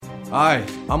Hi,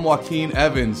 I'm Joaquin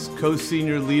Evans,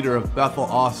 co-senior leader of Bethel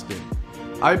Austin.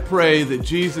 I pray that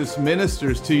Jesus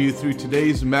ministers to you through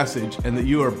today's message and that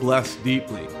you are blessed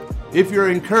deeply. If you're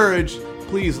encouraged,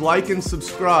 please like and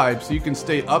subscribe so you can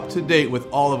stay up to date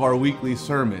with all of our weekly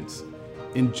sermons.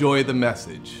 Enjoy the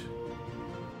message.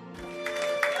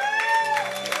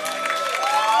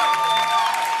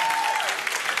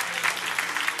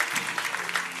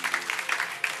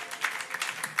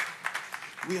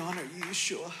 We honor you,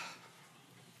 Yeshua.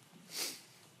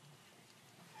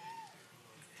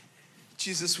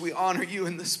 Jesus, we honor you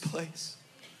in this place.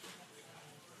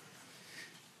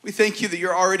 We thank you that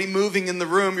you're already moving in the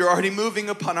room. You're already moving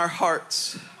upon our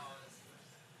hearts.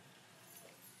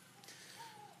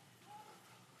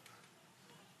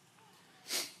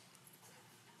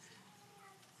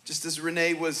 Just as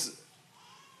Renee was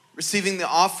receiving the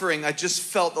offering, I just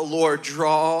felt the Lord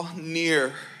draw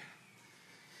near.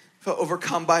 Felt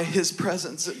overcome by his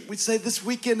presence. And we'd say this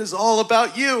weekend is all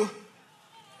about you.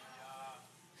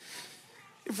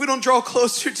 If we don't draw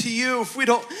closer to you, if we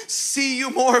don't see you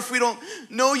more, if we don't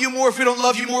know you more, if we don't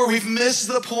love you more, we've missed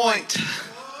the point.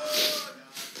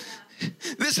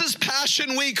 This is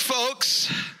Passion Week,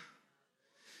 folks.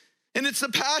 And it's the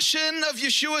passion of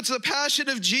Yeshua. It's the passion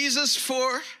of Jesus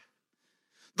for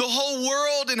the whole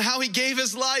world and how he gave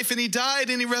his life and he died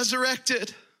and he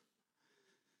resurrected.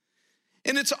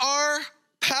 And it's our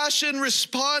passion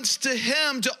response to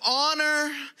him to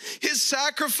honor his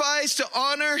sacrifice, to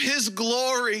honor his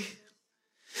glory.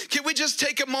 Can we just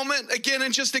take a moment again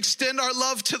and just extend our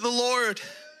love to the Lord?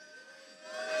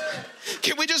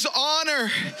 Can we just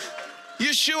honor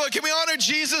Yeshua? Can we honor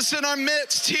Jesus in our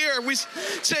midst here? We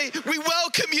say, we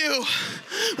welcome you.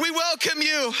 We welcome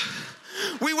you.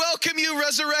 We welcome you,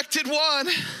 resurrected one.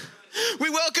 We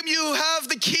welcome you who have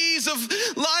the keys of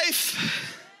life.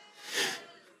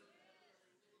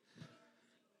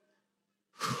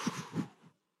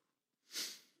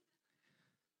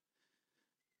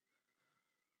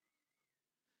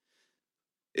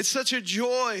 It's such a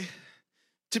joy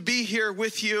to be here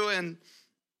with you, and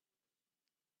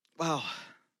wow,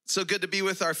 it's so good to be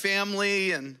with our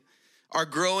family and our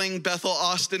growing Bethel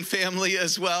Austin family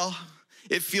as well.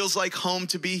 It feels like home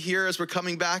to be here as we're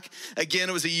coming back. Again,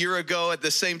 it was a year ago at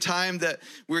the same time that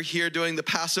we're here doing the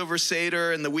Passover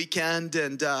Seder and the weekend,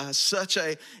 and such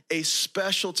a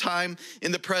special time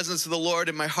in the presence of the Lord,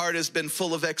 and my heart has been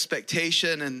full of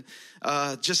expectation and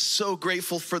just so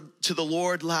grateful to the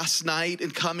Lord last night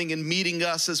and coming and meeting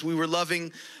us as we were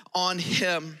loving on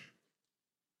him.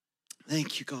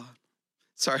 Thank you, God.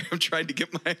 Sorry, I'm trying to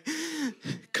get my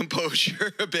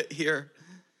composure a bit here.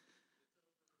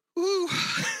 Woo.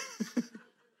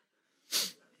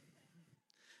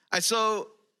 I so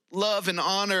love and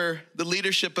honor the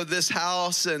leadership of this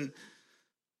house, and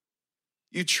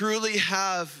you truly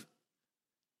have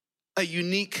a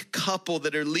unique couple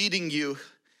that are leading you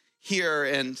here,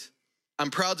 and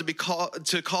I'm proud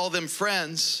to call them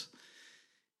friends.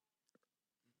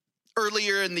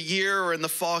 Earlier in the year or in the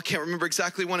fall, I can't remember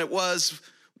exactly when it was,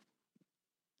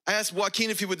 I asked Joaquin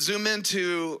if he would zoom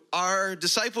into our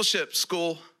discipleship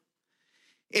school.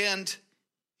 And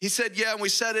he said, yeah, and we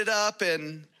set it up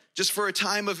and just for a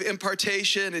time of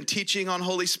impartation and teaching on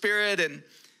Holy Spirit. And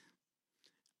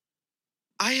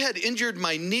I had injured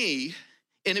my knee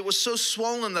and it was so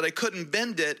swollen that I couldn't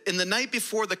bend it. And the night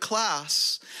before the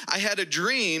class, I had a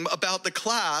dream about the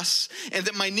class and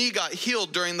that my knee got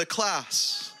healed during the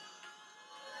class.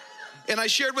 And I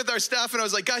shared with our staff and I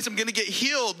was like, guys, I'm gonna get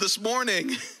healed this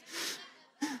morning.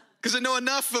 Because I know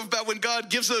enough about when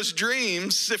God gives those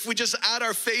dreams, if we just add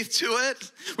our faith to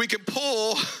it, we can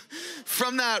pull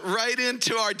from that right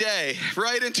into our day,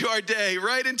 right into our day,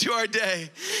 right into our day.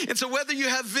 And so whether you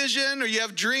have vision or you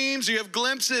have dreams or you have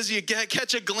glimpses, you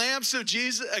catch a glance of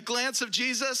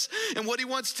Jesus and what he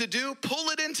wants to do, pull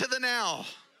it into the now.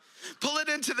 Pull it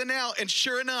into the now. And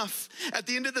sure enough, at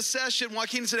the end of the session,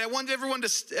 Joaquin said, I wanted everyone to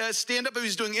stand up. He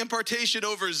was doing impartation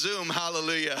over Zoom.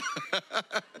 Hallelujah.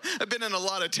 I've been in a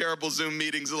lot of terrible Zoom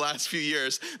meetings the last few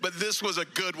years, but this was a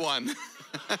good one.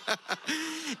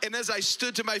 And as I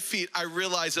stood to my feet, I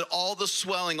realized that all the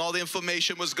swelling, all the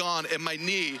inflammation was gone, and my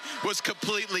knee was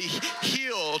completely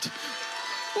healed.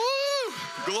 Woo!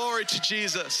 Glory to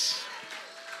Jesus.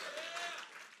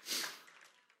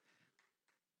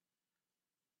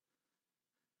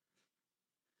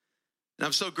 And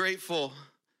I'm so grateful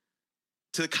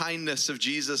to the kindness of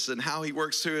Jesus and how he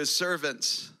works through his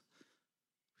servants.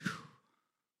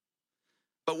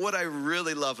 But what I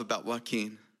really love about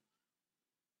Joaquin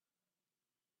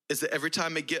is that every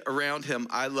time I get around him,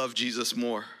 I love Jesus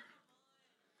more.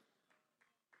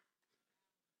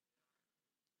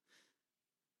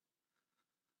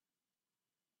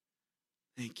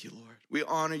 Thank you, Lord. We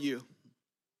honor you.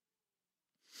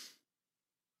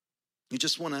 You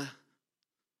just want to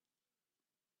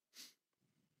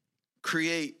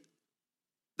create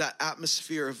that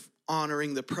atmosphere of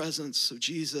honoring the presence of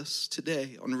Jesus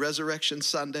today on Resurrection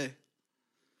Sunday,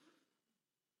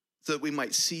 so that we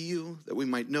might see you, that we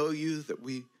might know you, that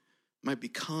we might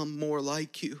become more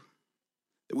like you,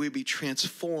 that we be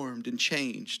transformed and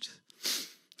changed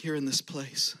here in this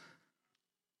place.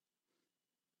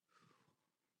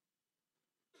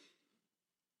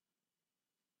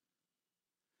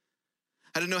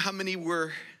 I don't know how many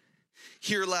were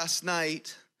here last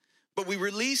night, but we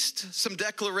released some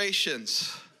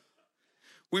declarations.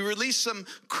 We released some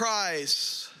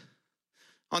cries.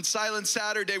 On Silent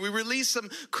Saturday, we released some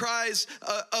cries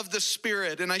of the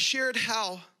Spirit. And I shared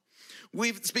how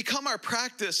it's become our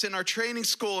practice in our training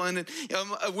school and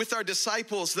with our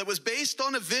disciples that was based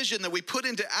on a vision that we put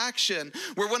into action,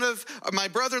 where one of my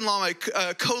brother-in-law, my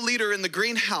co-leader in the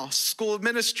greenhouse school of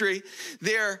ministry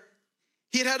there,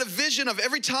 he had a vision of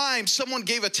every time someone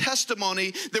gave a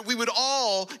testimony that we would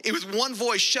all, it was one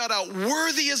voice, shout out,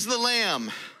 "Worthy is the Lamb."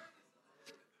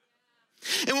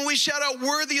 And when we shout out,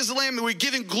 "Worthy is the Lamb," we're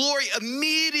giving glory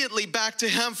immediately back to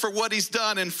him for what he's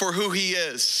done and for who he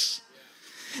is.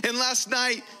 And last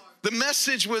night, the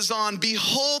message was on,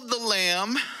 "Behold the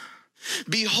Lamb,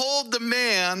 behold the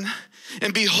man,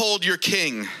 and behold your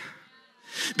King."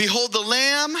 Behold the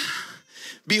Lamb,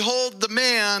 behold the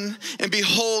man, and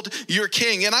behold your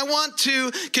King. And I want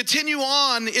to continue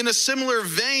on in a similar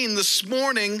vein this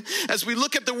morning as we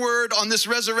look at the word on this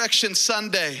Resurrection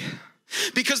Sunday.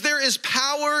 Because there is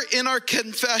power in our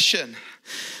confession.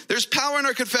 There's power in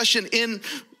our confession in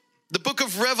the book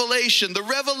of Revelation, the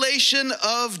revelation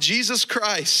of Jesus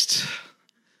Christ.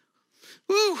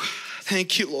 Woo,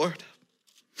 thank you, Lord.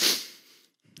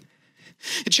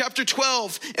 In chapter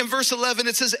 12 and verse 11,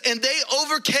 it says, "And they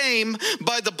overcame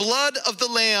by the blood of the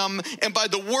Lamb and by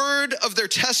the word of their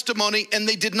testimony, and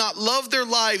they did not love their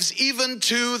lives even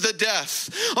to the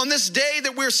death." On this day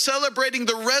that we're celebrating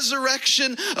the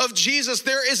resurrection of Jesus,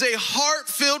 there is a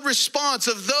heart-filled response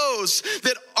of those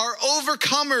that are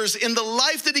overcomers in the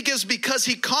life that he gives because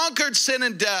he conquered sin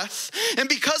and death. And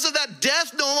because of that,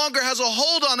 death no longer has a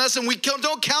hold on us, and we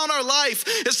don't count our life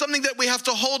as something that we have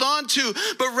to hold on to,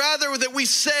 but rather that we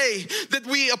say that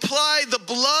we apply the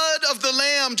blood of the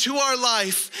Lamb to our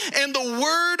life, and the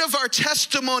word of our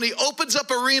testimony opens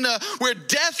up arena where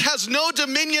death has no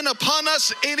dominion upon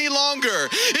us any longer.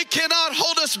 It cannot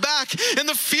hold us back, and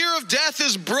the fear of death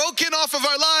is broken off of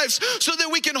our lives so that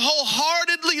we can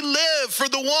wholeheartedly live for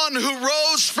the one who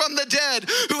rose from the dead,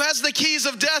 who has the keys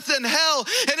of death and hell,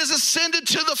 and has ascended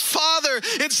to the Father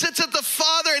and sits at the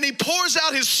Father, and he pours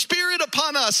out his Spirit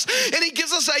upon us, and he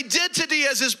gives us identity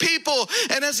as his people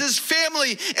and as his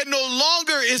family. And no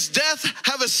longer is death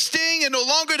have a sting, and no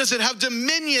longer does it have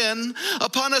dominion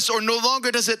upon us, or no longer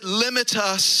does it limit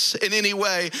us in any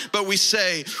way, but we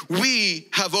say, we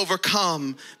have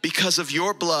overcome because of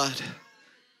your blood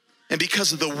and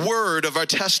because of the word of our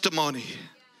testimony.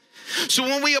 So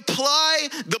when we apply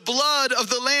the blood of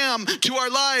the Lamb to our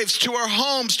lives, to our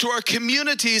homes, to our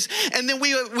communities, and then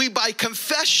we by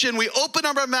confession, we open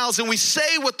up our mouths and we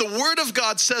say what the Word of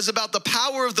God says about the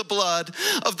power of the blood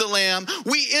of the Lamb,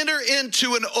 we enter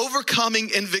into an overcoming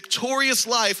and victorious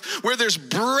life where there's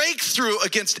breakthrough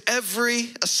against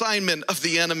every assignment of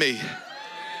the enemy.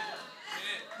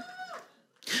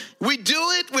 We do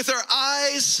it with our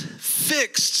eyes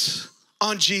fixed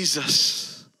on Jesus.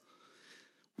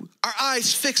 Our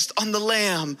eyes fixed on the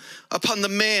Lamb, upon the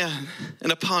man,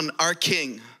 and upon our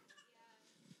King.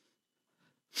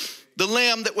 The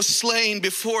Lamb that was slain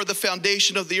before the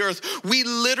foundation of the earth. We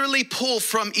literally pull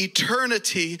from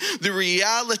eternity the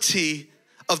reality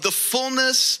of the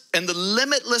fullness and the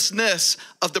limitlessness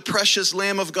of the precious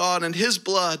Lamb of God and his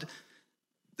blood.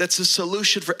 That's the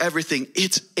solution for everything.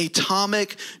 It's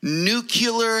atomic,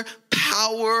 nuclear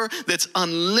power that's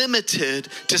unlimited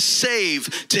to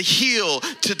save, to heal,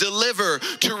 to deliver,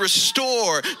 to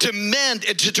restore, to mend,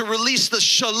 and to release the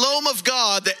shalom of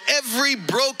God, that every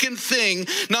broken thing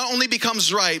not only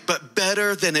becomes right, but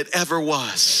better than it ever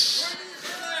was.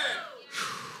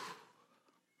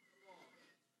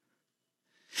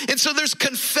 And so there's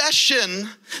confession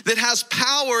that has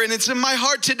power, and it's in my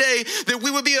heart today that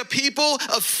we would be a people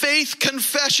of faith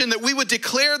confession, that we would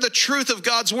declare the truth of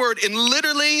God's word, and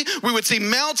literally we would see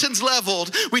mountains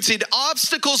leveled, we'd see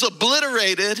obstacles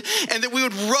obliterated, and that we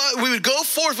would go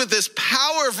forth with this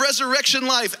power of resurrection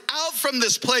life out from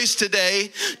this place today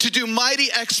to do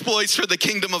mighty exploits for the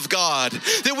kingdom of God,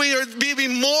 that we would be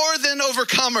more than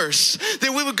overcomers,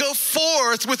 that we would go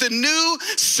forth with a new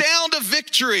sound of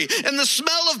victory and the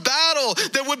smell of battle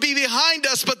that would be behind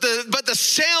us, but the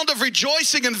sound of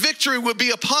rejoicing and victory would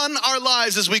be upon our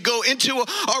lives as we go into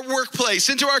our workplace,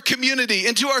 into our community,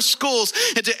 into our schools,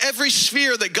 into every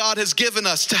sphere that God has given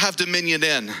us to have dominion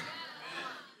in.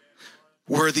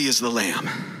 Worthy is the Lamb.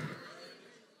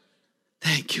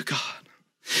 Thank you, God.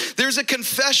 There's a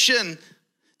confession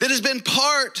that has been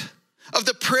part of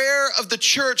the prayer of the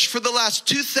church for the last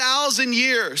 2,000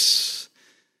 years.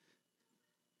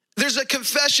 There's a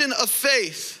confession of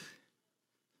faith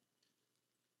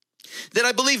that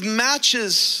I believe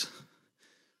matches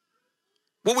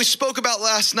what we spoke about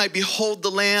last night. Behold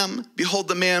the Lamb, behold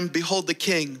the man, behold the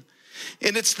King.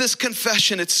 And it's this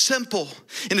confession. It's simple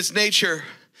in its nature.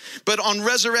 But on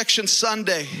Resurrection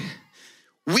Sunday,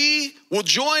 we will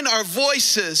join our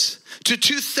voices to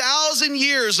 2,000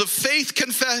 years of faith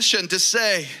confession to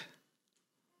say,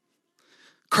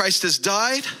 Christ has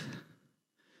died,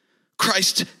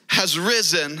 Christ has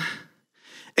risen,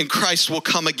 and Christ will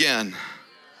come again.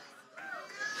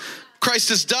 Christ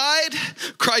has died,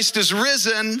 Christ is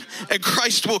risen, and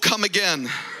Christ will come again.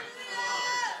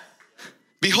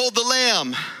 Behold the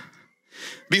Lamb,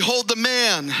 behold the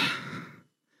man,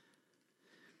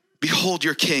 behold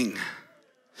your King.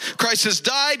 Christ has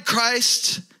died,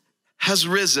 Christ has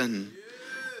risen,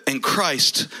 and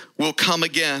Christ will come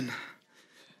again.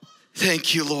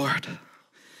 Thank you, Lord.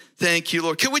 Thank you,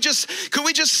 Lord. Can we just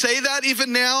say that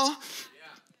even now?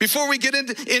 Before we get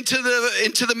into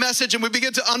the message and we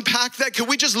begin to unpack that, can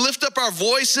we just lift up our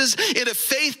voices in a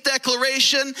faith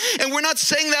declaration? And we're not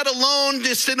saying that alone,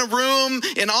 just in a room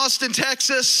in Austin,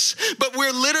 Texas, but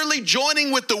we're literally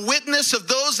joining with the witness of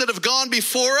those that have gone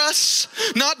before us,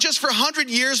 not just for 100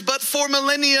 years, but for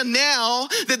millennia now,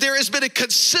 that there has been a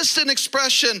consistent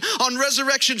expression on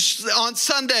Resurrection on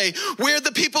Sunday where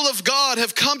the people of God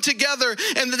have come together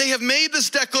and they have made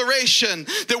this declaration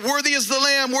that worthy is the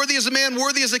Lamb, worthy is the man,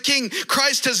 worthy is the King.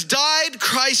 Christ has died,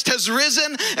 Christ has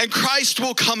risen, and Christ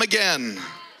will come again.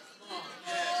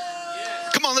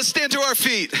 Come on, let's stand to our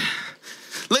feet.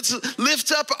 Let's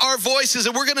lift up our voices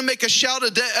and we're going to make a shout,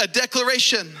 a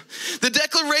declaration. The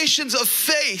declarations of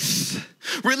faith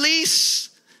release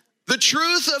the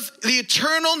truth of the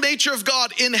eternal nature of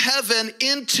God in heaven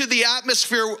into the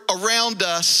atmosphere around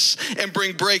us and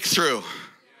bring breakthrough.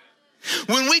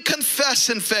 When we confess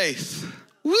in faith,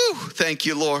 thank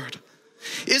you, Lord.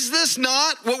 Is this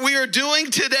not what we are doing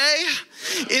today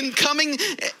in coming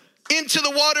into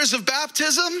the waters of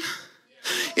baptism?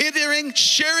 Entering,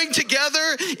 sharing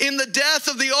together in the death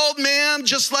of the old man,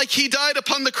 just like he died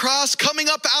upon the cross, coming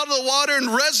up out of the water in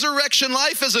resurrection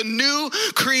life as a new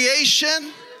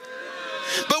creation.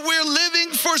 But we're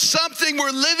living for something.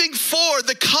 We're living for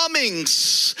the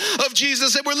comings of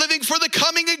Jesus, and we're living for the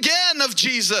coming again of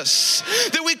Jesus.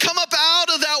 That we come up out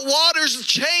of that waters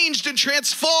changed and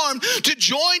transformed to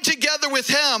join together with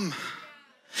him.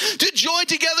 To join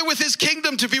together with his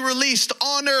kingdom to be released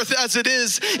on earth as it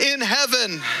is in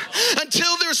heaven.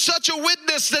 Until there's such a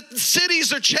witness that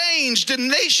cities are changed and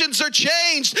nations are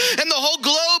changed and the whole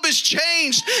globe is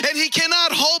changed and he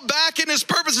cannot hold back in his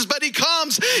purposes, but he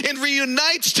comes and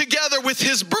reunites together with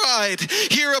his bride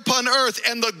here upon earth,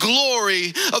 and the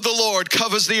glory of the Lord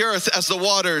covers the earth as the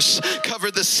waters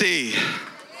cover the sea.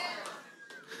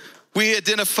 We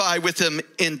identify with him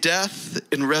in death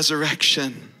and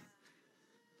resurrection,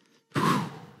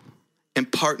 in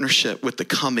partnership with the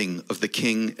coming of the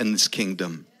King and his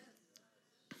kingdom.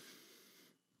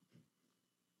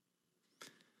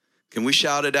 Can we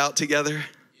shout it out together? Yes.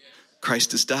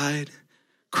 Christ has died,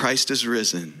 Christ has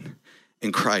risen,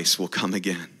 and Christ will come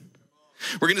again.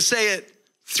 We're going to say it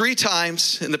 3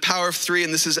 times in the power of 3,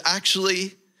 and this is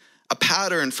actually a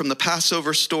pattern from the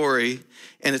Passover story,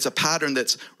 and it's a pattern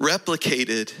that's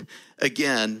replicated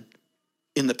again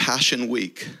in the Passion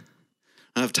Week.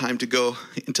 I don't have time to go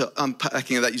into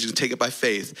unpacking of that. You can take it by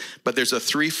faith. But there's a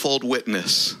threefold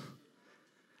witness.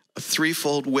 A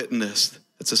threefold witness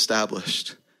that's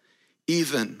established.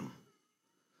 Even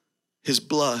his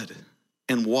blood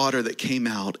and water that came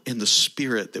out and the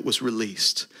spirit that was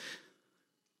released.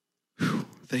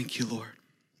 Thank you, Lord.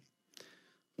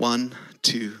 1,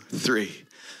 2, 3.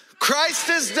 Christ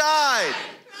has died.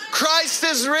 Christ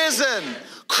has risen.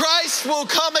 Christ will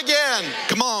come again.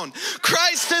 Come on.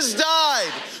 Christ has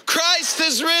died. Christ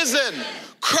has risen.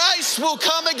 Christ will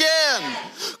come again.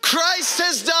 Christ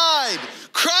has died.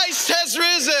 Christ has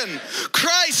risen.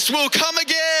 Christ will come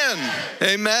again.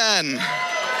 Amen.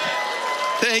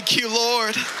 Thank you,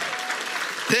 Lord.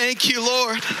 Thank you,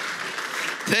 Lord.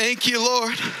 Thank you,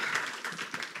 Lord.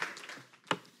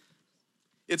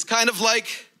 It's kind of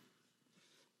like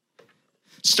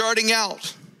starting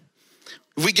out.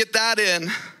 If we get that in,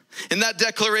 In that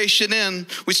declaration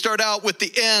we start out with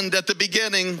the end at the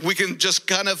beginning. We can just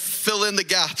kind of fill in the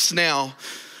gaps now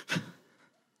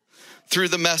through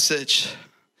the message.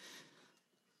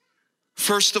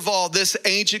 First of all, this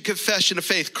ancient confession of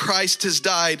faith, Christ has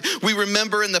died. We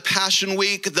remember in the Passion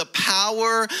Week the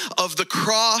power of the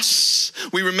cross.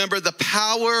 We remember the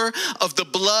power of the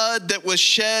blood that was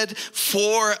shed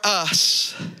for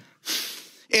us.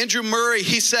 Andrew Murray,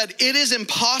 he said, it is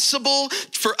impossible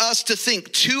for us to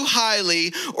think too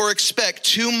highly or expect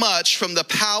too much from the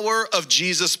power of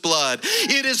Jesus' blood.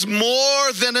 It is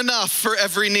more than enough for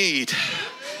every need.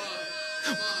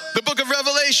 The book of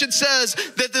Revelation says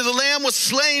that the Lamb was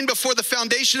slain before the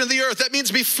foundation of the earth. That means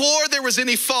before there was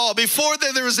any fall, before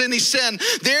there was any sin,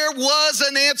 there was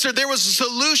an answer. There was a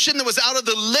solution that was out of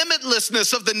the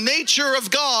limitlessness of the nature of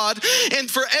God.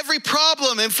 And for every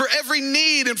problem and for every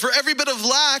need and for every bit of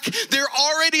lack, there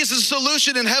already is a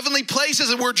solution in heavenly places.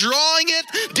 And we're drawing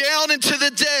it down into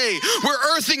the day.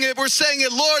 We're earthing it. We're saying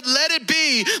it, Lord, let it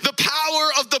be the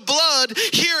power of the blood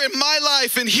here in my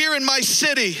life and here in my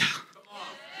city.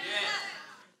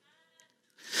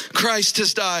 Christ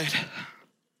has died.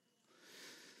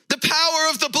 The power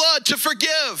of the blood to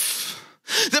forgive.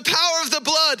 The power of the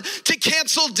blood to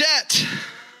cancel debt.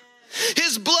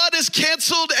 His blood has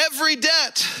canceled every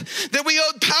debt that we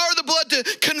owed. Power of the blood to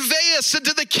convey us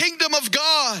into the kingdom of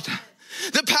God.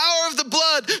 The power of the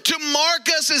blood to mark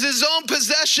us as his own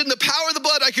possession. The power of the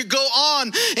blood, I could go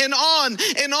on and on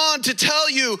and on to tell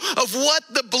you of what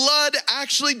the blood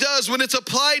actually does when it's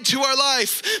applied to our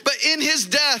life. But in his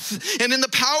death and in the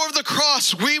power of the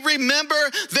cross, we remember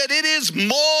that it is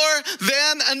more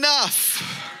than enough.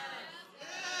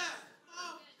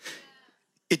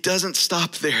 It doesn't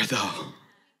stop there though.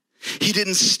 He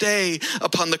didn't stay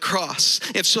upon the cross.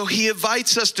 And so he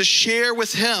invites us to share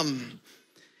with him.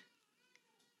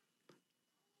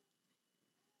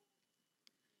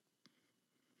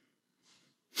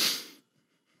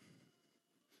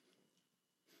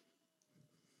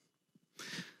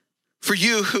 For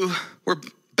you who were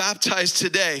baptized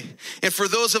today, and for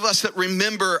those of us that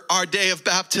remember our day of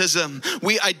baptism,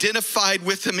 we identified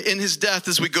with him in his death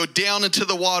as we go down into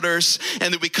the waters,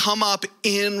 and that we come up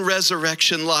in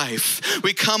resurrection life.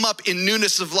 We come up in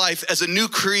newness of life as a new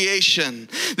creation.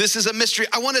 This is a mystery.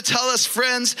 I want to tell us,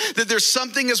 friends, that there's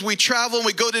something as we travel and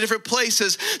we go to different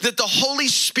places, that the Holy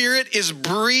Spirit is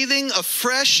breathing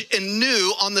afresh and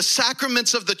new on the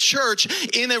sacraments of the church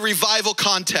in a revival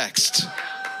context.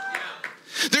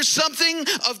 There's something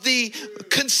of the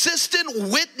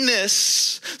consistent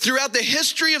witness throughout the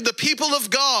history of the people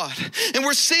of God. And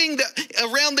we're seeing that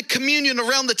around the communion,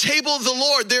 around the table of the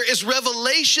Lord, there is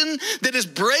revelation that is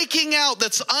breaking out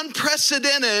that's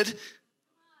unprecedented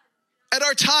at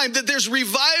our time, that there's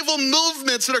revival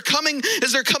movements that are coming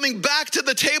as they're coming back to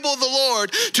the table of the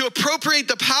Lord to appropriate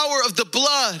the power of the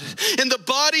blood in the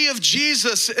body of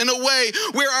Jesus in a way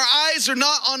where our eyes are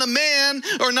not on a man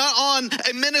or not on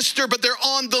a minister, but they're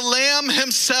on the Lamb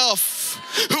himself,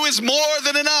 who is more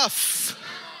than enough.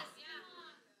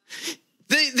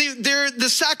 The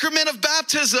sacrament of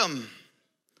baptism.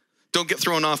 Don't get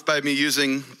thrown off by me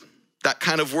using that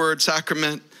kind of word,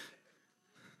 sacrament.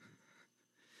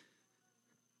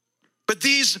 But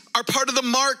these are part of the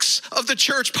marks of the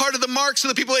church, part of the marks of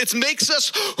the people. It makes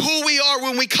us who we are.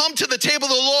 When we come to the table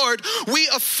of the Lord, we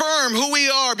affirm who we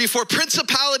are before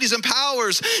principalities and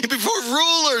powers and before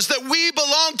rulers, that we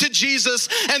belong to Jesus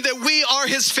and that we are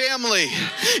his family.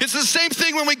 It's the same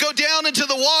thing when we go down into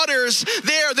the waters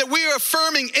there, that we are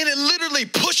affirming, and it literally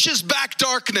pushes back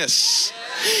darkness.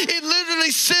 It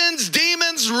literally sends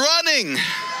demons running.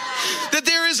 That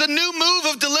there is a new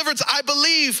move of deliverance. I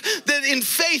believe that in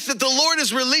faith that the Lord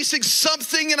is releasing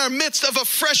something in our midst of a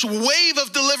fresh wave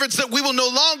of deliverance, that we will no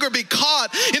longer be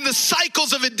caught in the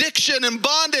cycles of addiction and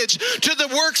bondage to the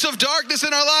works of darkness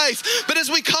in our life. But as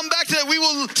we come back to that, we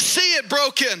will see it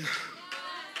broken.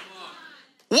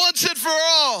 Once and for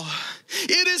all.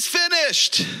 It is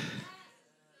finished.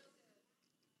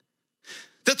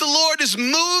 That the Lord is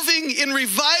moving in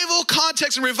revival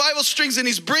context and revival strings, and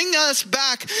he's bringing us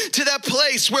back to that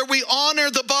place where we honor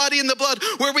the body and the blood,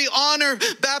 where we honor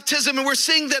baptism. And we're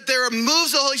seeing that there are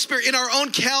moves of the Holy Spirit in our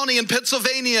own county in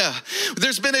Pennsylvania.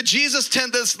 There's been a Jesus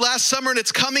tent this last summer, and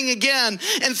it's coming again.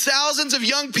 And thousands of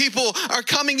young people are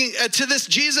coming to this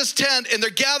Jesus tent, and they're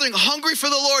gathering hungry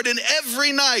for the Lord. And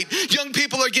every night, young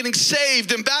people are getting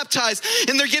saved and baptized,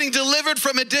 and they're getting delivered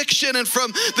from addiction and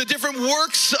from the different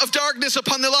works of darkness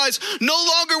upon their their lives, no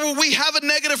longer will we have a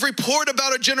negative report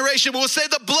about our generation, but we'll say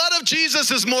the blood of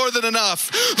Jesus is more than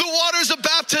enough. The waters of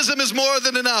baptism is more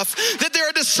than enough. That there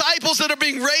are disciples that are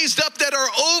being raised up that are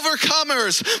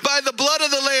overcomers by the blood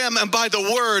of the Lamb and by the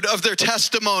word of their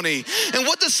testimony. And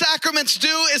what the sacraments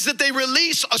do is that they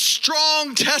release a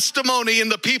strong testimony in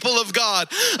the people of God,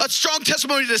 a strong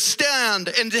testimony to stand,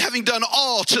 and having done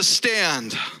all to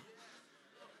stand.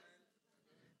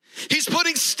 He's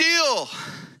putting steel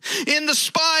in the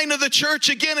spine of the church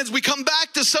again as we come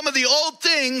back to some of the old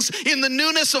things in the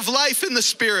newness of life in the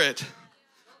Spirit.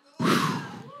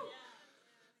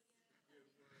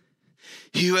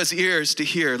 He who has ears to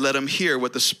hear, let him hear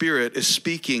what the Spirit is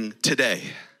speaking today,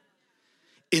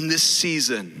 in this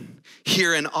season,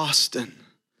 here in Austin.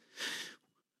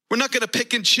 We're not going to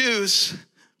pick and choose,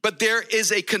 but there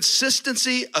is a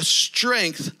consistency, a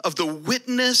strength of the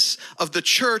witness of the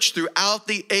church throughout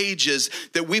the ages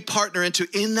that we partner into.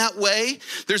 In that way,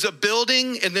 there's a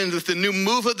building, and then with the new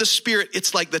move of the Spirit,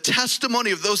 it's like the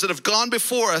testimony of those that have gone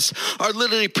before us are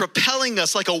literally propelling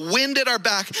us like a wind at our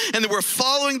back, and that we're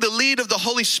following the lead of the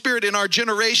Holy Spirit in our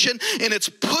generation, and it's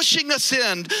pushing us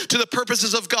in to the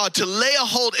purposes of God to lay a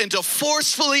hold and to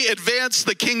forcefully advance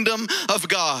the kingdom of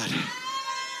God.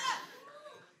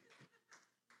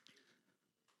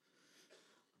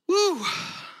 Woo.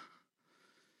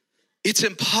 It's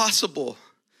impossible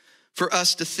for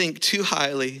us to think too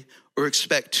highly or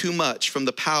expect too much from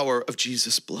the power of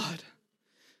Jesus' blood.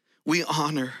 We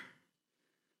honor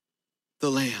the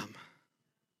Lamb.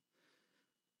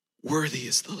 Worthy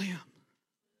is the Lamb.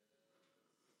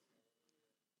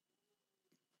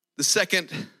 The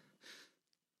second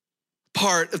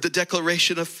part of the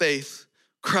declaration of faith,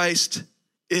 Christ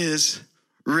is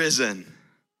risen.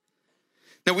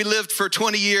 Now, we lived for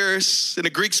 20 years in a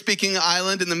Greek-speaking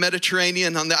island in the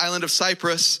Mediterranean on the island of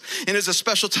Cyprus. And it's a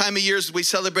special time of years we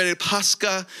celebrated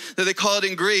Pascha, that they call it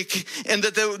in Greek. And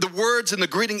that the words and the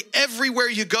greeting everywhere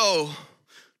you go,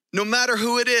 no matter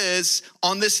who it is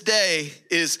on this day,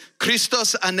 is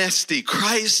Christos Anesti,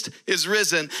 Christ is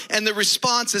risen. And the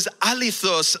response is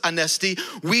Alithos Anesti,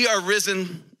 we are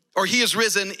risen, or he is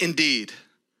risen indeed.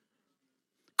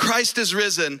 Christ is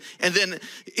risen, and then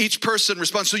each person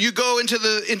responds. So you go into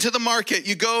the market,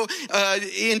 you go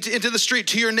into the street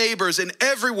to your neighbors, and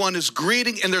everyone is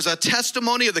greeting, and there's a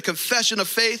testimony of the confession of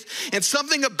faith, and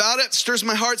something about it stirs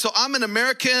my heart. So I'm an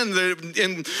American,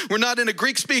 and we're not in a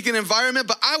Greek-speaking environment,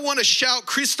 but I want to shout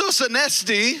Christos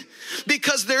Anesti,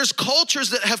 because there's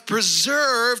cultures that have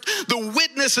preserved the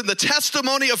witness and the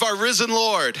testimony of our risen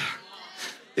Lord.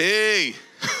 Hey.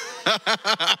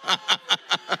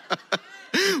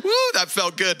 Woo, that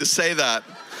felt good to say that.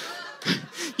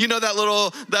 You know that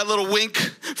little wink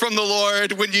from the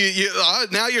Lord when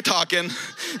now you're talking.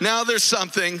 Now there's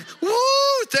something. Woo,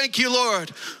 thank you,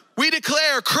 Lord. We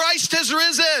declare Christ has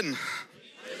risen.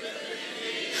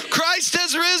 Christ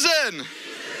has risen.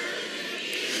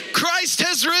 Christ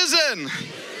has risen.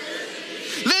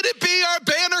 Let it be our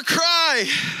banner cry.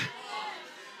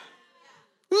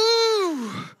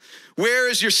 Woo. Where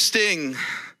is your sting,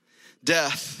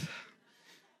 death?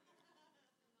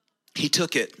 He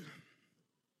took it,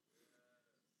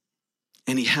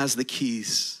 and he has the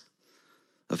keys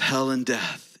of hell and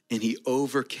death, and he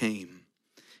overcame.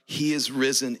 He is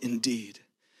risen indeed.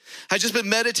 I've just been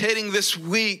meditating this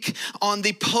week on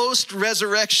the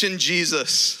post-resurrection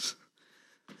Jesus.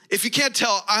 If you can't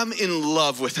tell, I'm in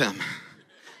love with him.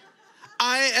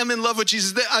 I am in love with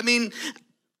Jesus. I mean,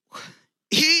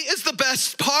 he is the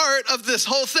best part of this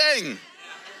whole thing.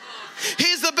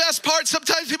 He's the best part.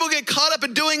 Sometimes people get caught up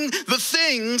in doing the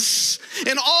things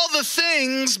and all the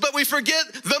things, but we forget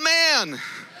the man.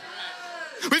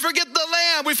 We forget the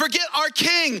Lamb. We forget our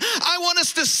King. I want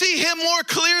us to see him more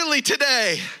clearly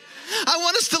today. I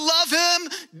want us to love him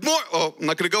more. Oh, I'm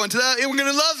not going to go into that. We're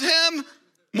going to love him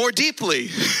more deeply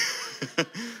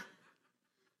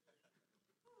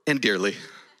and dearly.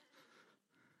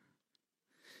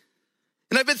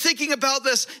 And I've been thinking about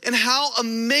this and how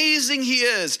amazing he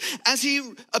is. As he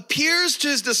appears to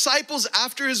his disciples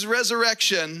after his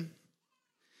resurrection,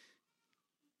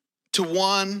 to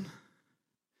one,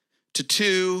 to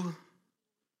two,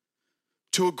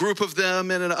 to a group of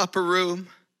them in an upper room,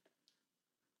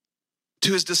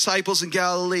 to his disciples in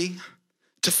Galilee,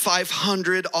 to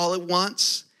 500 all at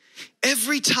once.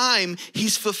 Every time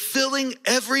he's fulfilling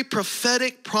every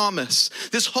prophetic promise.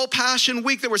 This whole Passion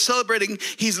Week that we're celebrating,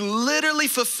 he's literally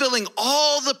fulfilling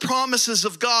all the promises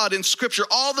of God in Scripture,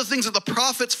 all the things that the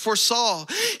prophets foresaw.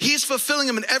 He's fulfilling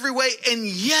them in every way, and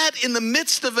yet in the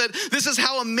midst of it, this is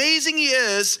how amazing he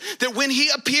is, that when he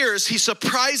appears, he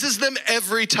surprises them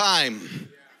every time.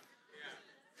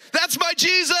 That's my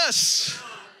Jesus.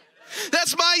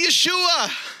 That's my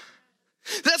Yeshua.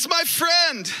 That's my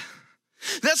friend.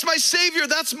 That's my Savior.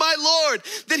 That's my Lord.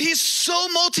 That he's so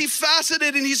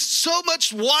multifaceted and he's so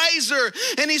much wiser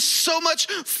and he's so much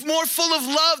more full of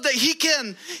love that he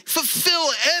can fulfill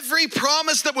every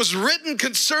promise that was written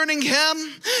concerning him.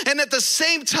 And at the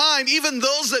same time, even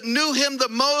those that knew him the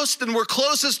most and were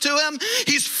closest to him,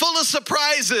 he's full of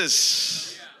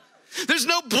surprises. There's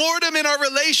no boredom in our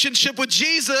relationship with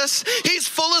Jesus. He's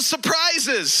full of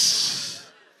surprises.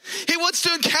 He wants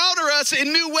to encounter us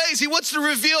in new ways. He wants to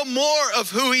reveal more of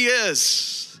who he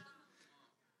is.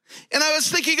 And I was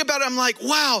thinking about it, I'm like,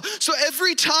 wow. So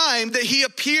every time that he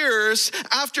appears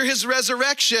after his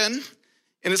resurrection,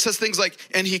 and it says things like,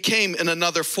 and he came in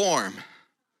another form.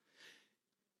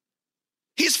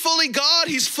 He's fully God,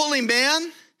 he's fully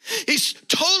man. He's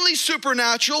totally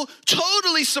supernatural,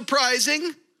 totally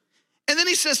surprising. And then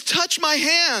he says, touch my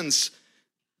hands.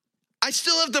 I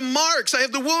still have the marks. I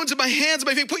have the wounds in my hands,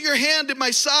 my feet. Put your hand in my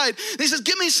side. And he says,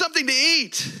 give me something to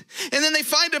eat. And then they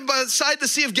find him beside the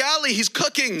Sea of Galilee. He's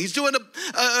cooking. He's doing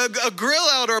a grill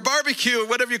out or a barbecue, or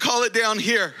whatever you call it down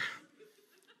here.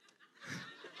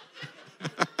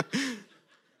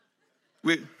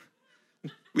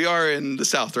 We are in the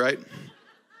South, right?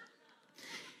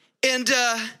 And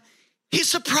he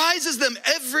surprises them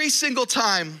every single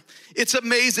time. It's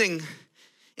amazing.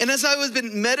 And as I was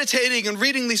been meditating and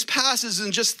reading these passages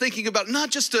and just thinking about not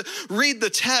just to read the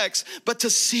text, but to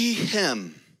see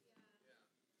him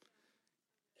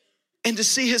and to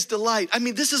see his delight. I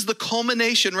mean, this is the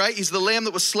culmination, right? He's the lamb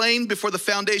that was slain before the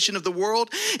foundation of the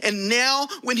world. And now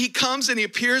when he comes and he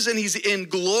appears and he's in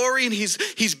glory and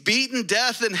he's beaten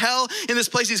death and hell in this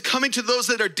place, he's coming to those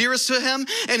that are dearest to him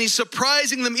and he's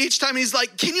surprising them each time. He's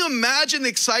like, can you imagine the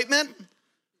excitement?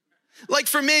 Like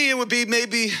for me, it would be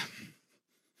maybe...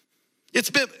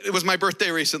 It was my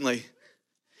birthday recently.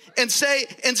 And say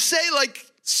like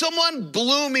someone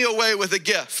blew me away with a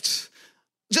gift.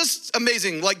 Just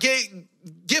amazing, like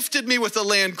gifted me with a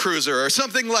Land Cruiser or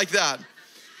something like that.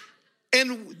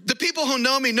 And the people who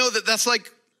know me know that that's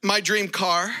like my dream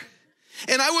car.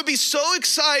 And I would be so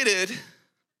excited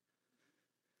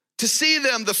to see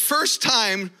them the first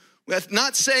time with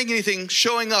not saying anything,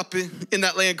 showing up in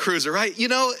that Land Cruiser, right? You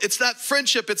know, it's that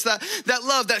friendship, it's that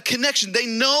love, that connection. They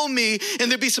know me and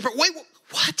they'd be surprised. Wait,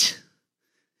 what?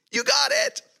 You got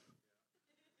it.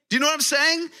 Do you know what I'm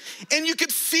saying? And you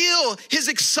could feel his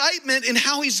excitement in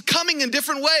how he's coming in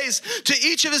different ways to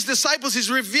each of his disciples. He's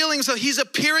revealing, so he's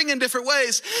appearing in different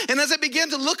ways. And as I began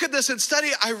to look at this and study,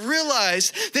 I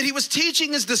realized that he was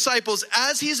teaching his disciples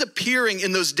as he's appearing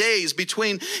in those days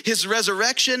between his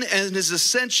resurrection and his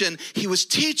ascension. He was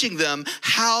teaching them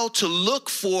how to look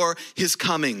for his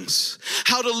comings,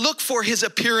 how to look for his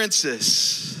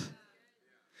appearances.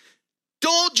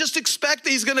 Don't just expect that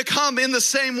he's going to come in the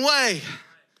same way.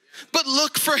 But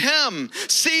look for him,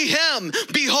 see him,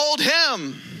 behold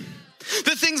him.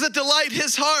 The things that delight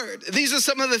his heart. These are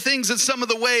some of the things and some of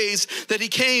the ways that he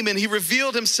came and he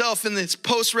revealed himself in his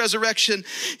post-resurrection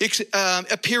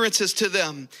appearances to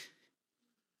them.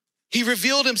 He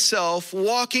revealed himself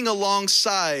walking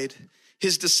alongside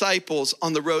his disciples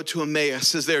on the road to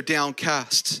Emmaus as they're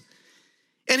downcast.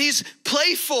 And he's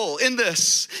playful in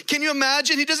this. Can you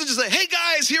imagine? He doesn't just say, hey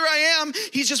guys, here I am.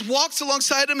 He just walks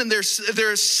alongside them and they're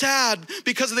sad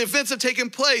because of the events that have taken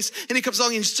place. And he comes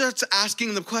along and he starts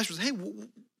asking them questions. Hey,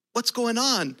 what's going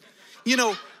on? You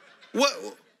know,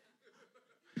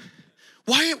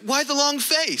 why the long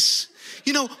face?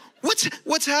 You know,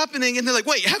 what's happening? And they're like,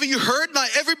 wait, haven't you heard? Not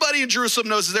everybody in Jerusalem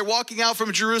knows as they're walking out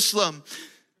from Jerusalem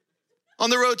on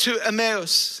the road to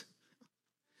Emmaus.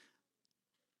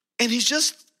 And he's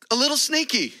just a little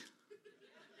sneaky.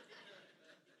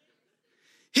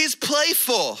 He's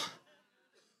playful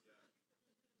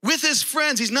with his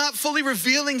friends. He's not fully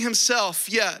revealing himself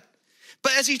yet.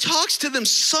 But as he talks to them,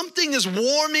 something is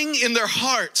warming in their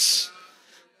hearts.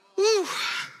 Woo.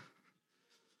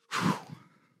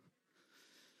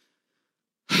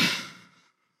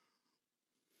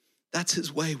 That's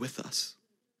his way with us.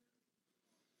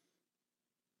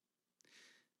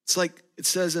 It's like it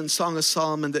says in Song of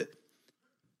Solomon that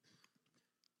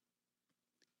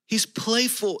he's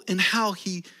playful in how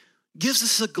he gives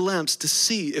us a glimpse to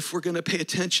see if we're going to pay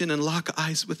attention and lock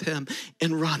eyes with him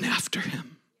and run after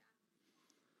him.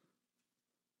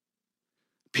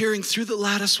 Peering through the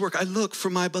lattice work, I look for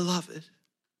my beloved.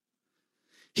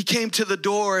 He came to the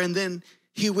door and then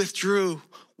he withdrew.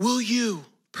 Will you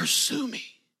pursue me?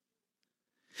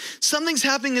 Something's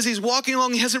happening as he's walking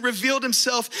along. He hasn't revealed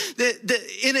himself that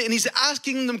in it, and he's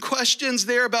asking them questions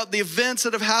there about the events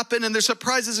that have happened, and their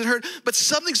surprises and hurt. But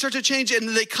something starts to change, and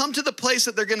they come to the place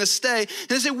that they're going to stay. And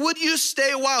they say, would you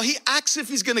stay a while? He acts if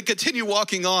he's going to continue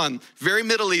walking on. Very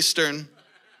Middle Eastern.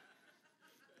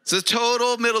 It's a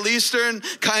total Middle Eastern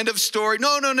kind of story.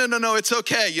 No, it's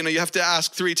okay. You have to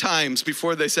ask 3 times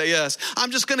before they say yes.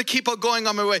 I'm just going to keep on going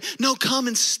on my way. No, come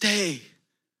and stay.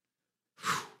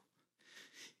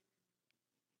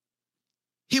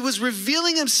 He was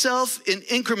revealing himself in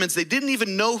increments. They didn't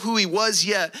even know who he was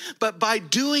yet. But by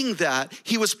doing that,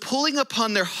 he was pulling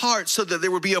upon their hearts so that there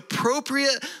would be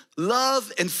appropriate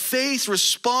love and faith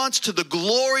response to the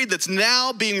glory that's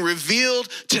now being revealed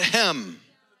to him.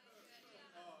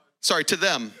 Sorry, to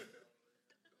them.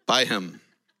 By him.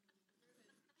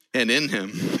 And in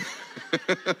him.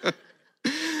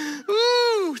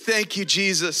 Ooh, thank you,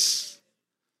 Jesus.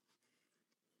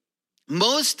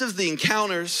 Most of the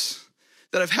encounters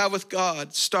that I've had with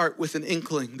God start with an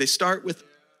inkling. They start with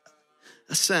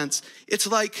a sense. It's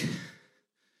like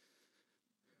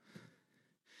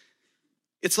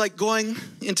going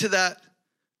into that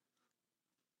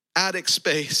attic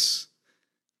space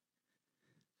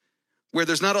where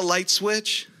there's not a light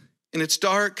switch and it's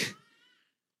dark,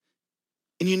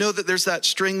 and you know that there's that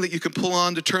string that you can pull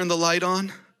on to turn the light on,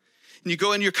 and you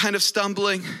go in, you're kind of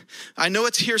stumbling. I know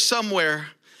it's here somewhere,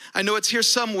 and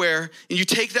you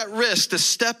take that risk to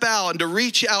step out and to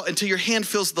reach out until your hand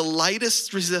feels the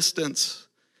lightest resistance,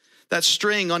 that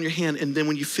string on your hand, and then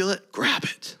when you feel it, grab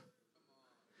it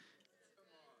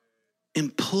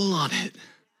and pull on it.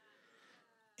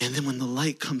 And then when the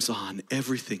light comes on,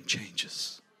 everything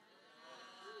changes.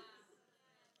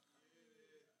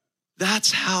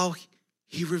 That's how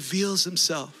he reveals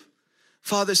himself.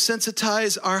 Father,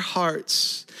 sensitize our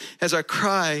hearts as our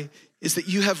cry is that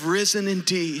you have risen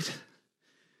indeed.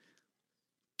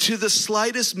 To the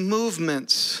slightest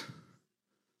movements.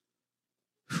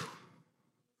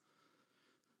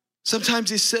 Sometimes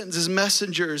he sends his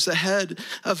messengers ahead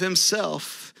of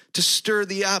himself to stir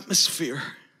the atmosphere.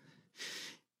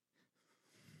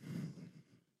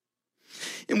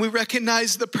 And we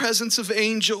recognize the presence of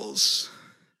angels.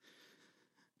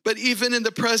 But even in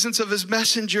the presence of his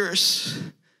messengers,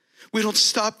 we don't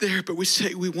stop there, but we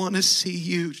say, we want to see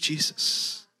you,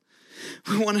 Jesus.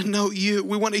 We want to know you.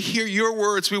 We want to hear your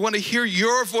words. We want to hear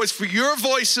your voice, for your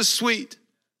voice is sweet.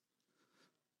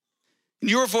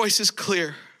 And your voice is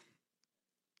clear.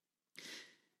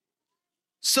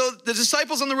 So the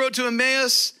disciples on the road to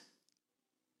Emmaus,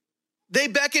 they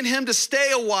beckon him to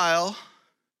stay a while.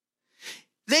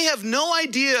 They have no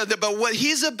idea about what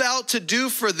he's about to do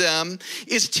for them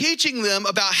is teaching them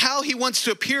about how he wants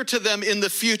to appear to them in the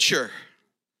future.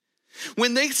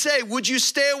 When they say, would you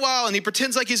stay a while? And he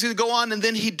pretends like he's going to go on, and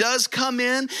then he does come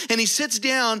in and he sits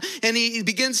down and he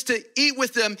begins to eat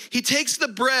with them. He takes the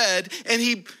bread and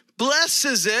he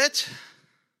blesses it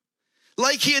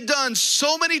like he had done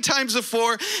so many times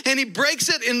before, and he breaks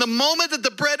it. In the moment that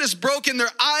the bread is broken, their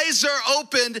eyes are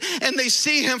opened and they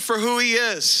see him for who he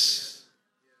is.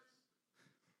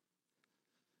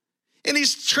 And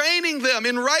he's training them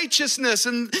in righteousness.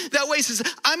 And that way he says,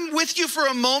 I'm with you for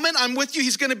a moment. I'm with you.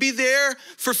 He's going to be there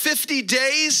for 50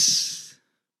 days.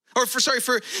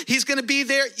 He's going to be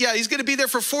there. Yeah, he's going to be there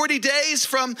for 40 days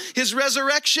from his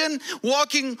resurrection,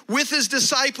 walking with his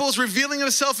disciples, revealing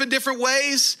himself in different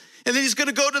ways. And then he's going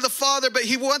to go to the Father, but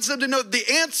he wants them to know the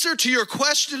answer to your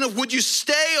question of would you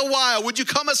stay a while? Would you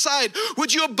come aside?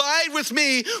 Would you abide with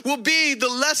me? Will be the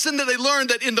lesson that they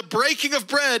learned, that in the breaking of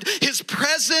bread, his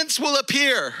presence will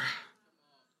appear.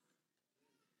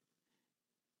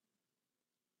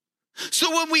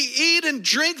 So when we eat and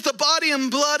drink the body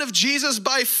and blood of Jesus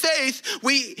by faith,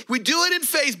 we do it in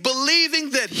faith,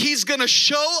 believing that he's going to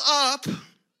show up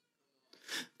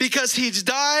because he's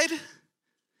died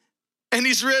and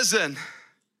he's risen,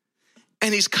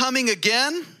 and he's coming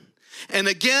again and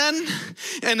again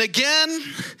and again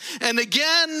and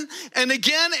again and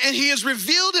again. And he has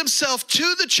revealed himself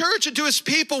to the church and to his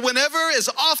people whenever, as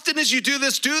often as you do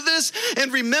this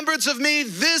in remembrance of me.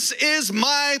 This is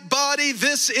my body.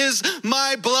 This is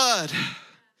my blood.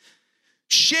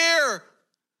 Share.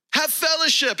 Have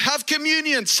fellowship, have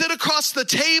communion, sit across the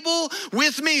table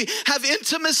with me, have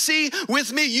intimacy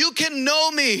with me. You can know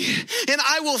me, and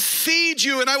I will feed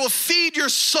you, and I will feed your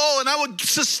soul, and I will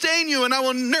sustain you, and I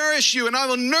will nourish you, and I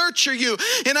will nurture you,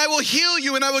 and I will heal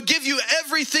you, and I will give you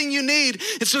everything you need.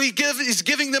 And so he's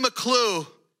giving them a clue.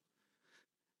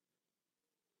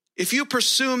 If you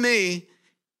pursue me,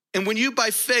 and when you by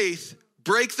faith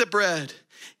break the bread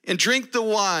and drink the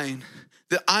wine,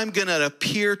 that I'm going to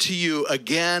appear to you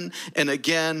again and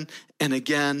again and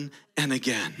again and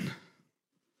again.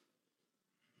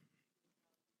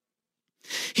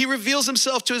 He reveals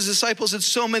himself to his disciples in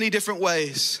so many different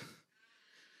ways.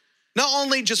 Not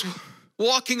only just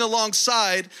walking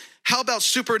alongside, how about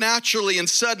supernaturally and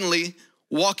suddenly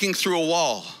walking through a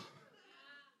wall?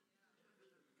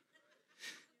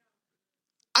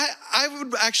 I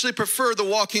would actually prefer the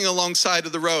walking alongside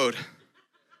of the road.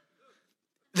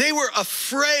 They were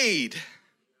afraid.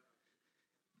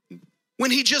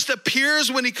 When he just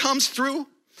appears, when he comes through,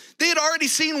 they had already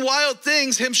seen wild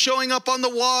things, him showing up on the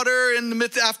water in the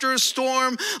midst after a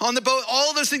storm, on the boat,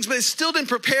 all those things, but it still didn't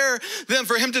prepare them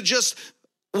for him to just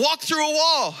walk through a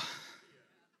wall,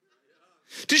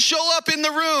 to show up in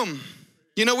the room.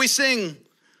 You know, we sing,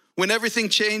 when everything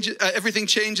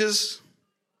changes.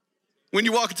 When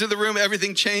you walk into the room,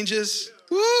 everything changes.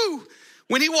 Woo!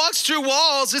 When he walks through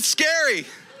walls, it's scary.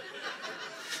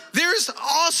 There's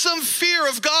awesome fear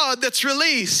of God that's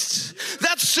released.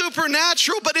 That's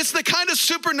supernatural, but it's the kind of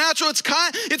supernatural, it's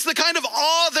the kind of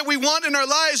awe that we want in our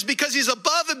lives because he's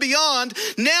above and beyond.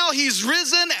 Now he's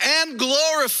risen and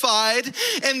glorified,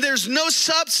 and there's no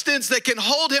substance that can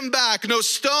hold him back. No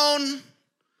stone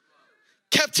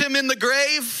kept him in the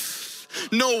grave.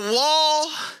 No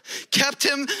wall kept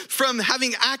him from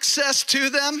having access to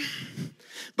them.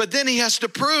 But then he has to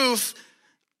prove,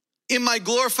 in my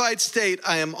glorified state,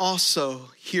 I am also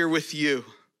here with you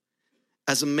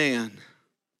as a man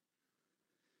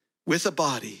with a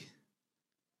body.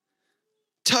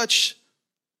 Touch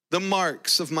the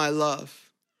marks of my love.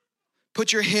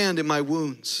 Put your hand in my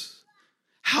wounds.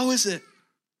 How is it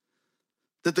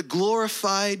that the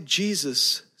glorified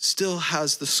Jesus still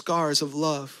has the scars of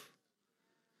love?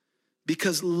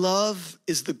 Because love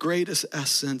is the greatest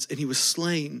essence, and he was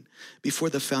slain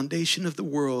before the foundation of the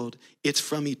world. It's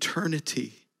from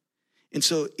eternity. And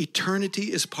so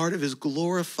eternity is part of his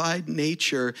glorified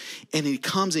nature, and he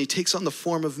comes and he takes on the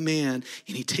form of man,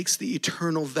 and he takes the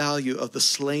eternal value of the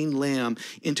slain lamb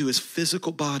into his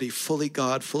physical body, fully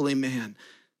God, fully man.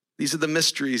 These are the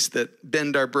mysteries that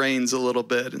bend our brains a little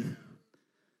bit.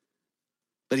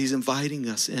 But he's inviting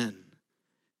us in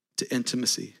to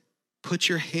intimacy. Put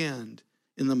your hand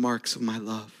in the marks of my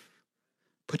love.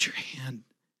 Put your hand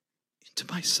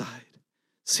into my side.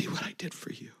 See what I did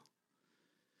for you.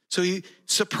 So he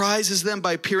surprises them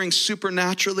by appearing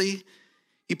supernaturally.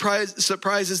 He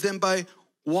surprises them by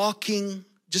walking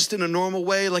just in a normal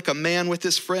way, like a man with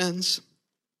his friends,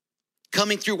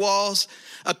 coming through walls,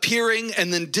 appearing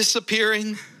and then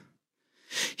disappearing.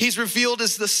 He's revealed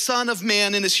as the Son of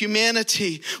Man in his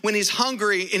humanity when he's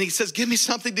hungry and he says, give me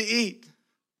something to eat.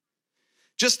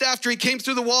 Just after he came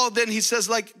through the wall, then he says,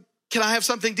 like, can I have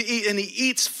something to eat? And he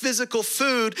eats physical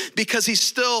food because he's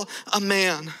still a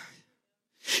man.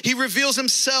 He reveals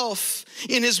himself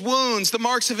in his wounds, the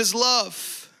marks of his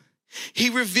love. He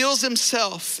reveals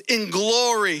himself in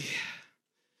glory.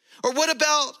 Or what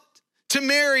about to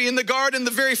Mary in the garden, the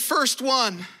very first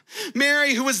one?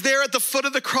 Mary, who was there at the foot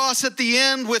of the cross at the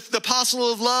end with the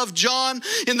apostle of love, John,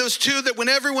 and those two that when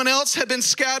everyone else had been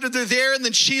scattered, they're there, and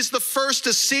then she's the first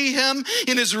to see him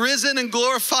in his risen and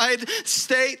glorified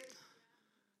state.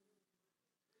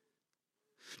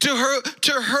 To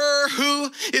her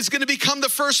who is going to become the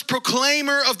first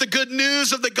proclaimer of the good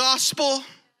news of the gospel.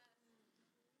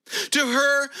 To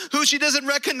her who she doesn't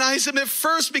recognize him at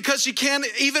first because she can't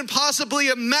even possibly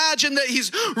imagine that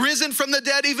he's risen from the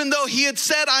dead, even though he had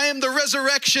said, I am the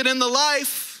resurrection and the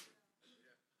life.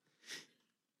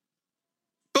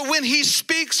 But when he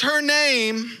speaks her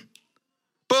name,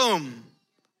 boom,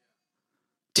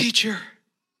 teacher,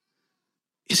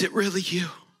 is it really you?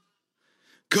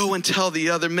 Go and tell the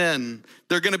other men.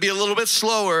 They're going to be a little bit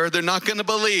slower. They're not going to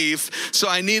believe. So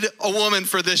I need a woman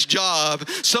for this job.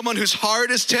 Someone whose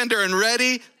heart is tender and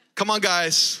ready. Come on,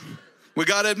 guys. We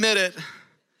got to admit it.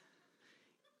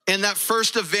 And that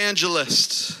first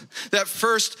evangelist, that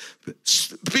first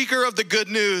speaker of the good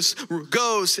news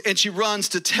goes and she runs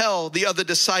to tell the other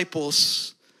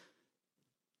disciples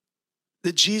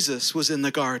that Jesus was in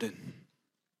the garden.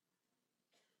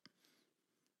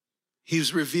 He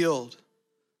was revealed.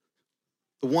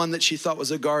 The one that she thought was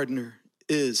a gardener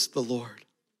is the Lord.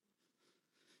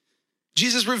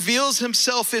 Jesus reveals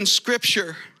himself in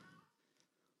Scripture.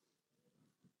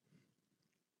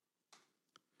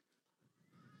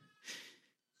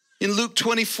 In Luke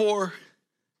 24,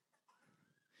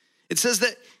 it says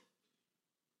that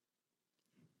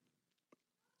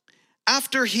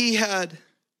after he had,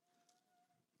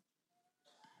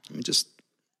 let me just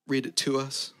read it to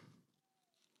us.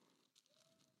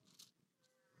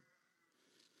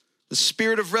 The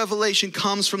spirit of revelation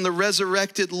comes from the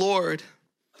resurrected Lord.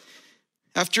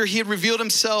 After he had revealed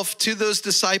himself to those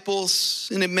disciples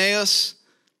in Emmaus,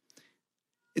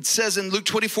 it says in Luke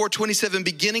 24:27,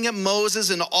 beginning at Moses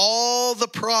and all the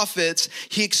prophets,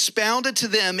 he expounded to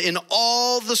them in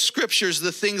all the scriptures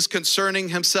the things concerning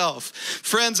himself.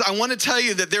 Friends, I want to tell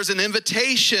you that there's an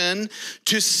invitation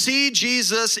to see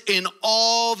Jesus in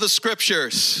all the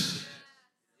scriptures.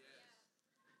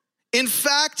 In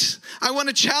fact, I want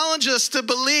to challenge us to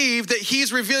believe that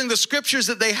he's revealing the scriptures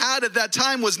that they had at that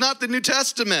time was not the New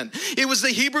Testament. It was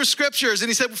the Hebrew scriptures. And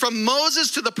he said from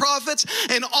Moses to the prophets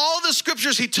and all the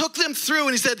scriptures, he took them through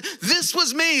and he said, this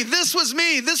was me, this was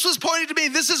me, this was pointing to me,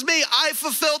 this is me, I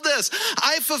fulfilled this,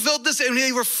 I fulfilled this. And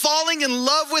they were falling in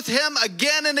love with him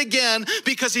again and again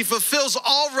because he fulfills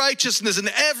all righteousness and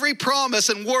every promise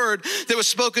and word that was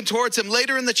spoken towards him.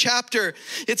 Later in the chapter,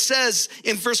 it says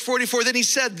in verse 44, then he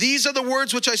said, these are the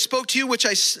words which I spoke to you,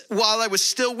 while I was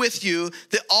still with you,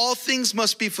 that all things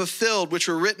must be fulfilled, which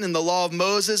were written in the law of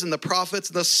Moses and the prophets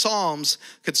and the Psalms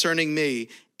concerning me.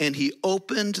 And he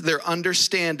opened their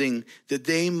understanding that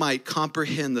they might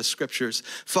comprehend the scriptures.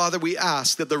 Father, we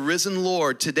ask that the risen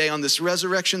Lord today on this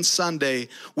Resurrection Sunday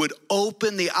would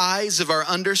open the eyes of our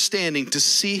understanding to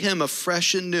see him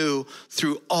afresh and new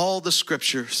through all the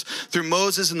scriptures, through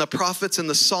Moses and the prophets and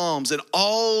the Psalms and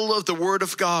all of the word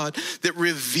of God that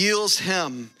reveals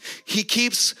him. He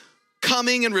keeps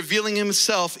coming and revealing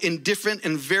himself in different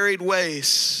and varied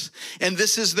ways. And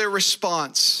this is their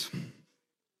response.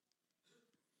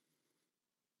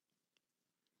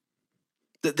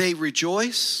 That they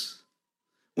rejoice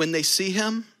when they see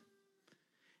him,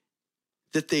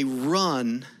 that they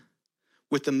run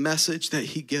with the message that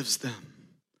he gives them.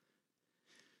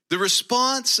 The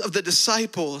response of the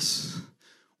disciples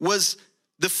was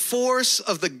the force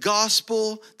of the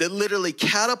gospel that literally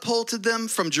catapulted them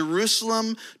from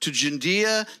Jerusalem to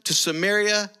Judea to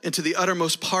Samaria and to the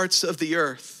uttermost parts of the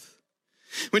earth.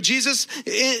 When Jesus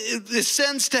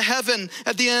ascends to heaven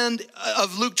at the end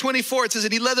of Luke 24, it says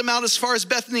that he led them out as far as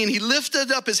Bethany and he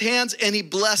lifted up his hands and he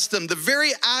blessed them. The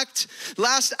very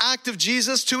last act of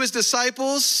Jesus to his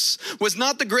disciples was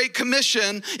not the Great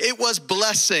Commission, it was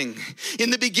blessing. In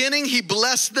the beginning, he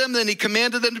blessed them, then he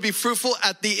commanded them to be fruitful.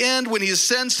 At the end, when he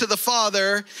ascends to the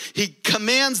Father, he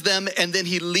commands them and then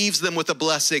he leaves them with a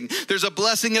blessing. There's a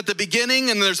blessing at the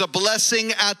beginning and there's a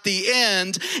blessing at the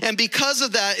end. And because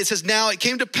of that, it says now it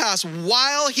came to pass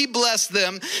while he blessed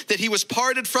them that he was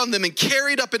parted from them and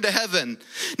carried up into heaven.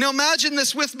 Now imagine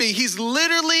this with me. He's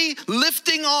literally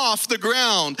lifting off the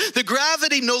ground. The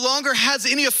gravity no longer has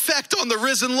any effect on the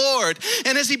risen Lord.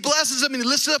 And as he blesses them and he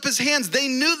lifts up his hands, they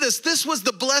knew this. This was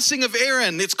the blessing of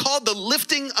Aaron. It's called the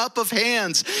lifting up of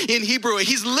hands in Hebrew.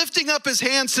 He's lifting up his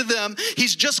hands to them.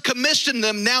 He's just commissioned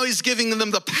them. Now he's giving them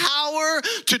the power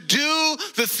to do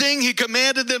the thing he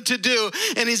commanded them to do.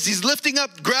 And as he's lifting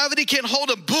up, gravity can't hold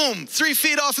him. Boom, 3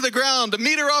 feet off of the ground, 1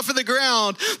 meter off of the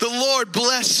ground. The Lord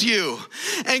bless you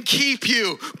and keep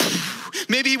you.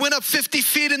 Maybe he went up 50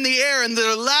 feet in the air and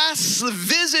the last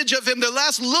visage of him, the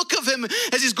last look of him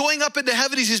as he's going up into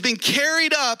heaven, he's being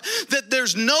carried up, that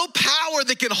there's no power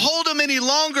that can hold him any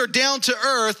longer down to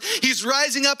earth. He's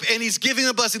rising up and he's giving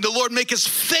a blessing. The Lord make his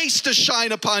face to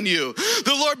shine upon you.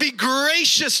 The Lord be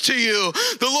gracious to you.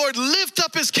 The Lord lift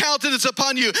up his countenance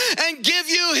upon you and give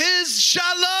you his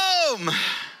shalom.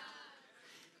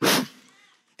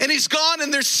 And he's gone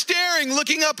and they're staring,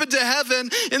 looking up into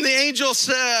heaven. And the angel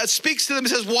speaks to them and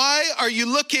says, why are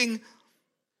you looking?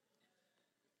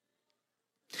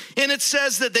 And it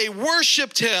says that they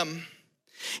worshiped him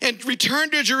and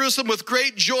returned to Jerusalem with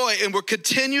great joy and were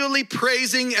continually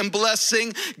praising and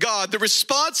blessing God. The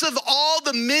response of all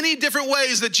the many different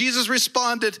ways that Jesus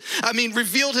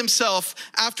revealed himself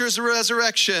after his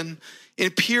resurrection,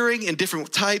 appearing in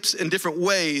different types and different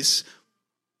ways,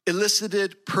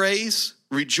 elicited praise,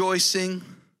 rejoicing,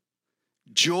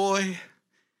 joy,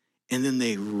 and then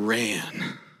they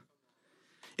ran.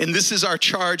 And this is our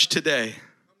charge today.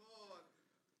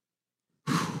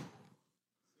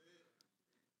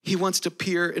 He wants to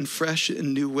appear in fresh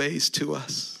and new ways to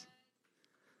us.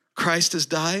 Christ has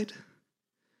died.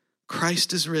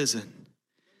 Christ is risen.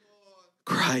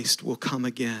 Christ will come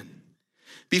again.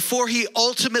 Before he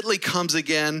ultimately comes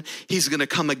again, he's going to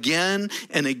come again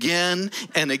and again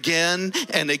and again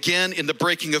and again in the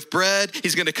breaking of bread.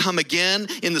 He's going to come again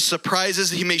in the surprises.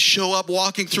 He may show up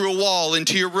walking through a wall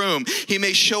into your room. He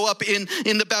may show up in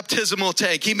the baptismal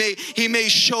tank. He may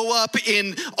show up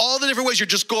in all the different ways. You're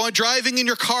just driving in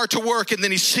your car to work, and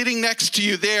then he's sitting next to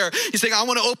you there. He's saying, I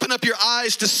want to open up your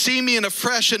eyes to see me in a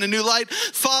fresh and a new light.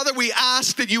 Father, we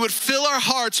ask that you would fill our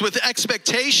hearts with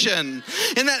expectation.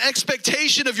 And that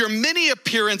expectation combination of your many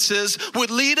appearances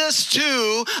would lead us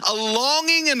to a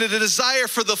longing and a desire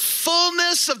for the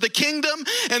fullness of the kingdom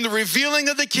and the revealing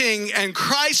of the King, and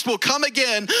Christ will come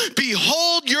again.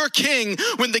 Behold your King,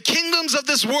 when the kingdoms of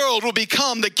this world will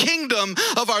become the kingdom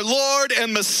of our Lord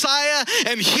and Messiah,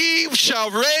 and he shall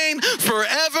reign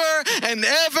forever and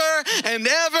ever and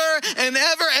ever and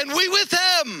ever, and we with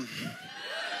him.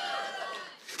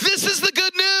 This is the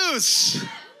good news.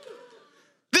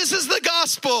 This is the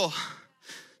gospel.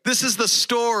 This is the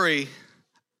story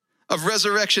of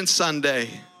Resurrection Sunday.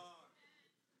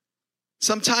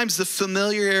 Sometimes the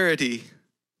familiarity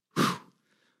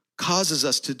causes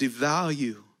us to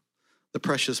devalue the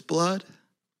precious blood,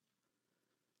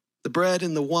 the bread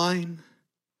and the wine,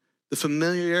 the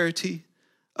familiarity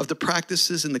of the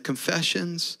practices and the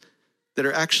confessions that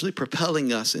are actually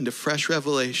propelling us into fresh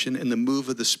revelation and the move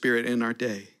of the Spirit in our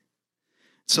day.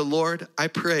 So Lord, I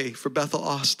pray for Bethel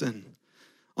Austin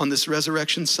on this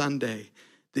Resurrection Sunday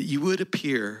that you would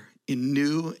appear in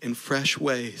new and fresh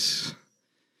ways.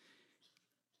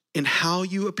 And how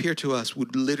you appear to us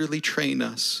would literally train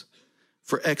us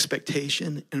for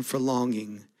expectation and for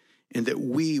longing, and that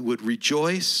we would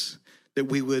rejoice, that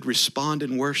we would respond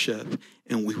in worship,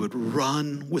 and we would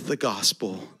run with the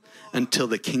gospel until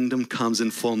the kingdom comes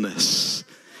in fullness.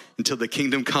 Until the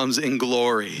kingdom comes in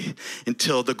glory,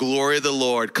 until the glory of the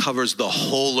Lord covers the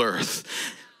whole earth.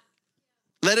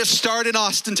 Let it start in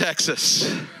Austin,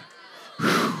 Texas.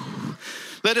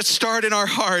 Let it start in our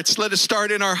hearts. Let it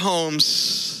start in our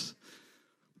homes.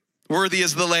 Worthy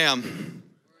is the Lamb.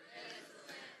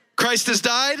 Christ has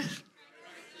died.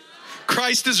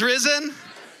 Christ is risen.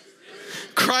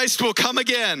 Christ will come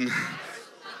again.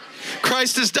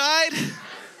 Christ has died.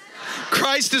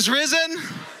 Christ is risen.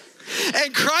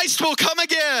 And Christ will come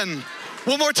again.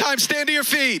 One more time, stand to your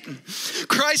feet.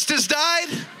 Christ has died.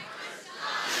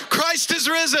 Christ is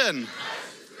risen.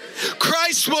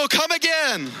 Christ will come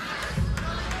again.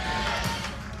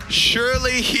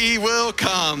 Surely he will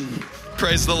come.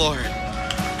 Praise the Lord.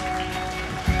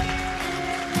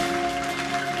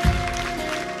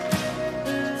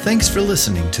 Thanks for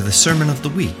listening to the Sermon of the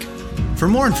Week. For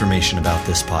more information about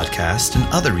this podcast and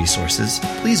other resources,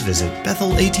 please visit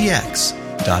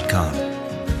bethelatx.com.